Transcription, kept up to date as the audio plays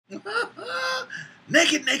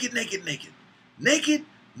Naked, naked, naked, naked. Naked,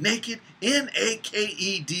 naked,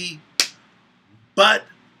 N-A-K-E-D, butt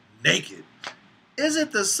naked. Is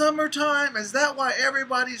it the summertime? Is that why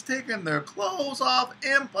everybody's taking their clothes off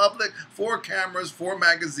in public for cameras, for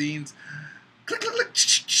magazines? Click, click, click.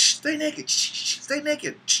 Shh, shh, stay naked. Shh, shh, stay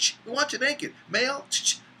naked. Shh, we want you naked. Male,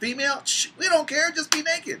 shh, female, shh, we don't care. Just be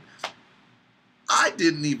naked. I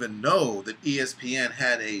didn't even know that ESPN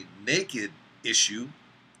had a naked issue.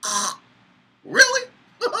 Really?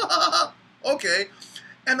 Okay.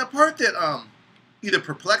 And the part that either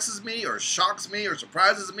perplexes me or shocks me or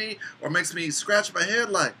surprises me or makes me scratch my head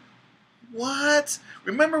like, what?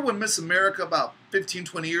 Remember when Miss America about 15,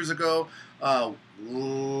 20 years ago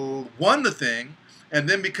won the thing, and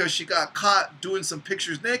then because she got caught doing some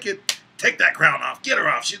pictures naked, take that crown off, get her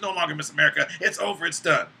off, she's no longer Miss America, it's over, it's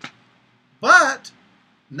done. But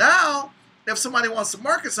now, if somebody wants to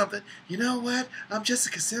market something, you know what? I'm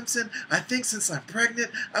Jessica Simpson. I think since I'm pregnant,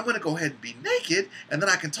 I'm going to go ahead and be naked, and then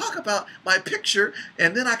I can talk about my picture,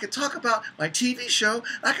 and then I can talk about my TV show,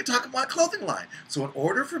 and I can talk about my clothing line. So in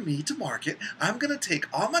order for me to market, I'm going to take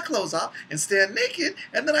all my clothes off and stand naked,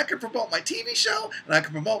 and then I can promote my TV show, and I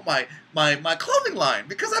can promote my clothing line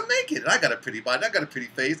because I'm naked, and I got a pretty body, I got a pretty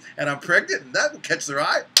face, and I'm pregnant, and that will catch their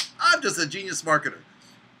eye. I'm just a genius marketer.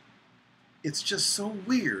 It's just so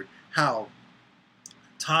weird how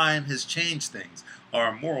time has changed things.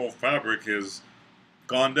 Our moral fabric has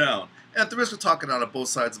gone down. And at the risk of talking out of both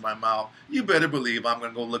sides of my mouth, you better believe I'm going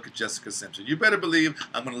to go look at Jessica Simpson. You better believe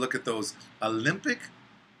I'm going to look at those Olympic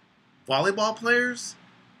volleyball players.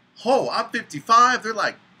 Oh, I'm 55. They're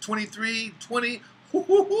like 23, 20. I'm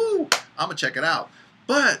going to check it out.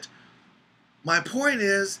 But my point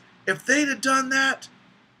is, if they'd have done that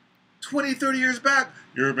 20, 30 years back,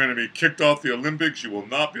 you're going to be kicked off the Olympics. You will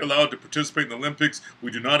not be allowed to participate in the Olympics.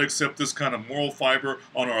 We do not accept this kind of moral fiber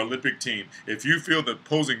on our Olympic team. If you feel that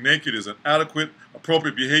posing naked is an adequate,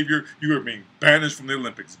 appropriate behavior, you are being banished from the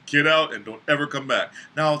Olympics. Get out and don't ever come back.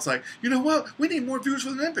 Now it's like, you know what? We need more viewers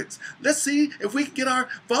for the Olympics. Let's see if we can get our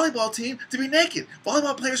volleyball team to be naked.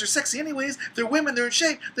 Volleyball players are sexy anyways. They're women. They're in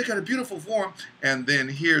shape. They got a beautiful form. And then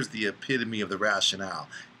here's the epitome of the rationale.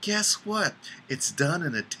 Guess what? It's done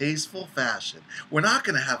in a tasteful fashion. We're not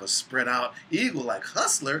going to have a spread out eagle like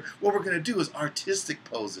Hustler. What we're going to do is artistic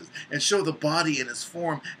poses and show the body in its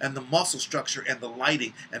form and the muscle structure and the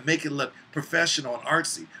lighting and make it look professional and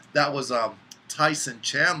artsy. That was Tyson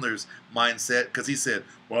Chandler's mindset, because he said,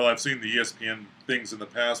 well, I've seen the ESPN things in the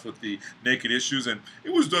past with the naked issues and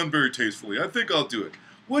it was done very tastefully. I think I'll do it.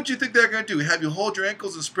 What do you think they're going to do? Have you hold your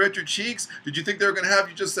ankles and spread your cheeks? Did you think they were going to have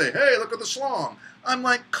you just say, hey, look at the schlong? I'm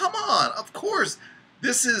like, come on, of course.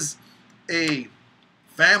 This is a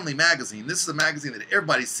family magazine. This is a magazine that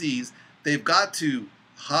everybody sees. They've got to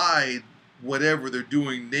hide whatever they're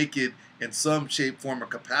doing naked in some shape, form, or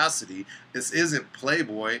capacity. This isn't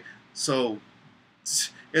Playboy. So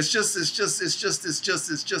it's just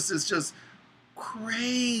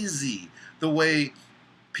crazy the way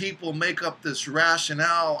people make up this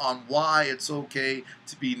rationale on why it's okay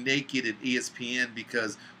to be naked at ESPN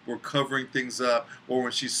because we're covering things up, or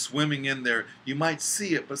when she's swimming in there, you might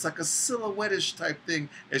see it, but it's like a silhouette-ish type thing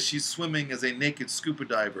as she's swimming as a naked scuba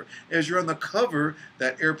diver. As you're on the cover,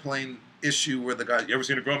 that airplane issue where the guy, you ever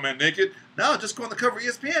seen a grown man naked? No, just go on the cover of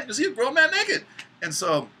ESPN, you'll see a grown man naked. And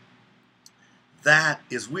so that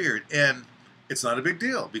is weird, and it's not a big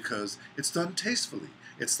deal because it's done tastefully.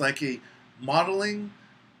 It's like a modeling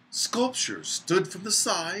sculpture stood from the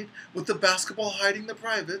side with the basketball hiding the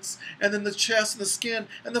privates and then the chest and the skin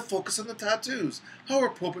and the focus on the tattoos. How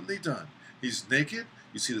appropriately done. He's naked.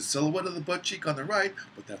 You see the silhouette of the butt cheek on the right,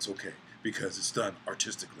 but that's okay because it's done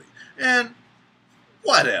artistically. And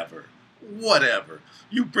whatever.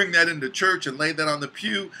 You bring that into church and lay that on the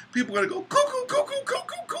pew, people are going to go cuckoo, cuckoo,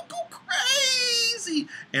 cuckoo, cuckoo, crazy.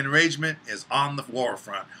 Enragement is on the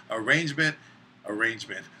forefront. Arrangement.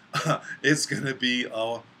 It's going to be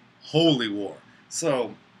a holy war.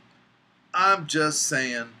 So I'm just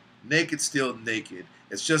saying, naked still naked.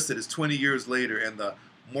 It's just that it's 20 years later and the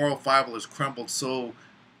moral fiber has crumbled so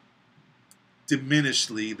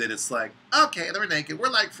diminishedly that it's like, okay, they're naked. We're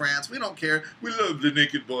like France. We don't care. We love the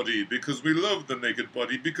naked body because we love the naked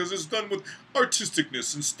body because it's done with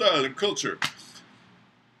artisticness and style and culture.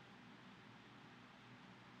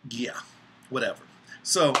 Yeah, whatever.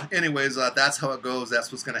 So anyways, that's how it goes.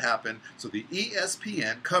 That's what's going to happen. So the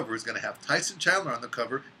ESPN cover is going to have Tyson Chandler on the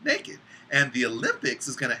cover naked. And the Olympics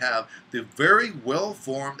is going to have the very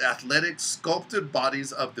well-formed, athletic, sculpted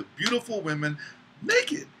bodies of the beautiful women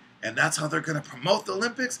naked. And that's how they're going to promote the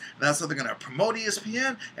Olympics. And that's how they're going to promote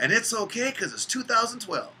ESPN. And it's okay because it's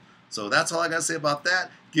 2012. So that's all I got to say about that.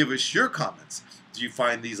 Give us your comments Do you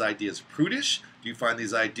find these ideas prudish? Do you find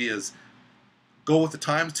these ideas go with the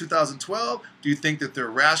times 2012? Do you think that they're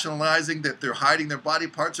rationalizing that they're hiding their body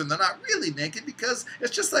parts and they're not really naked because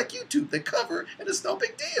it's just like YouTube? They cover and it's no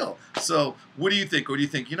big deal. So what do you think? Or do you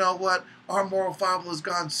think, you know what? Our moral fiber has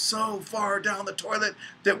gone so far down the toilet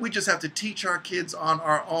that we just have to teach our kids on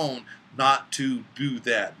our own not to do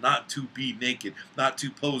that, not to be naked, not to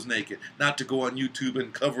pose naked, not to go on YouTube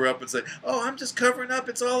and cover up and say, oh, I'm just covering up.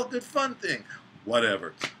 It's all a good fun thing.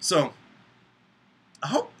 Whatever. So I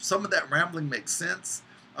hope some of that rambling makes sense.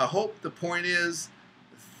 I hope the point is,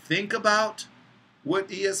 think about what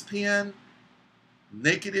ESPN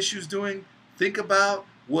Naked Issue's doing. Think about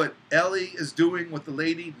what Ellie is doing with the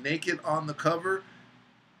lady naked on the cover.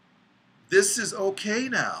 This is okay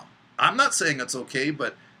now. I'm not saying it's okay,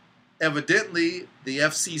 but evidently the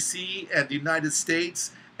FCC and the United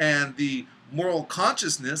States and the moral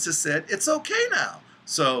consciousness has said it's okay now.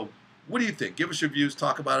 So what do you think? Give us your views.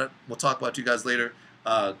 Talk about it. We'll talk about it to you guys later.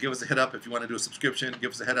 Give us a head up if you want to do a subscription.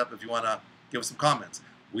 Give us a head up if you want to give us some comments.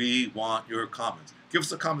 We want your comments. Give us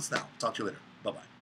the comments now. Talk to you later. Bye-bye.